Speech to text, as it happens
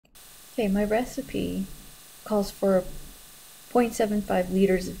Okay, my recipe calls for 0.75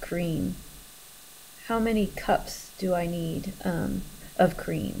 liters of cream. How many cups do I need of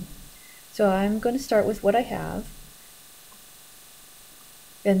cream? So I'm going to start with what I have,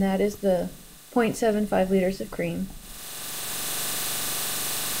 and that is the 0.75 liters of cream.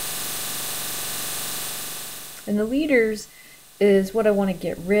 And the liters is what I want to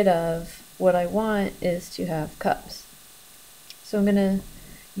get rid of. What I want is to have cups. So I'm going to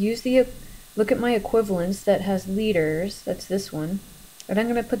use look at my equivalence that has liters, that's this one, and I'm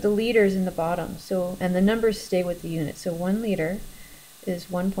going to put the liters in the bottom, and the numbers stay with the unit. So 1 liter is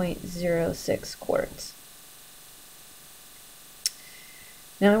 1.06 quarts.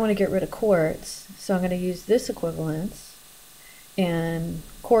 Now I want to get rid of quarts, so I'm going to use this equivalence, and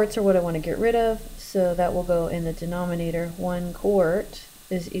quarts are what I want to get rid of, so that will go in the denominator. 1 quart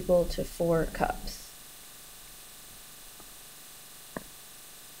is equal to 4 cups.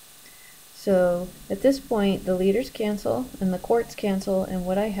 So at this point the liters cancel and the quarts cancel, and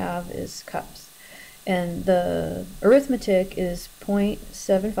what I have is cups. And the arithmetic is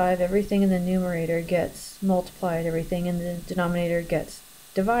 0.75. Everything in the numerator gets multiplied, everything in the denominator gets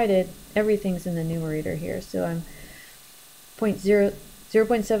divided, everything's in the numerator here. So I'm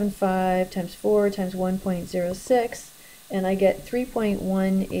 0.75 times 4 times 1.06, and I get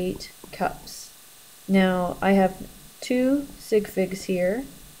 3.18 cups. Now I have 2 sig figs here,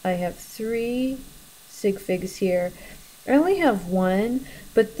 I have 3 sig figs here. I only have 1,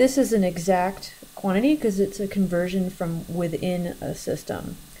 but this is an exact quantity because it's a conversion from within a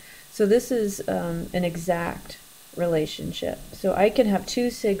system. So this is an exact relationship. So I can have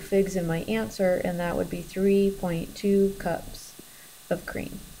 2 sig figs in my answer, and that would be 3.2 cups of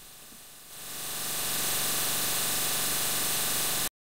cream.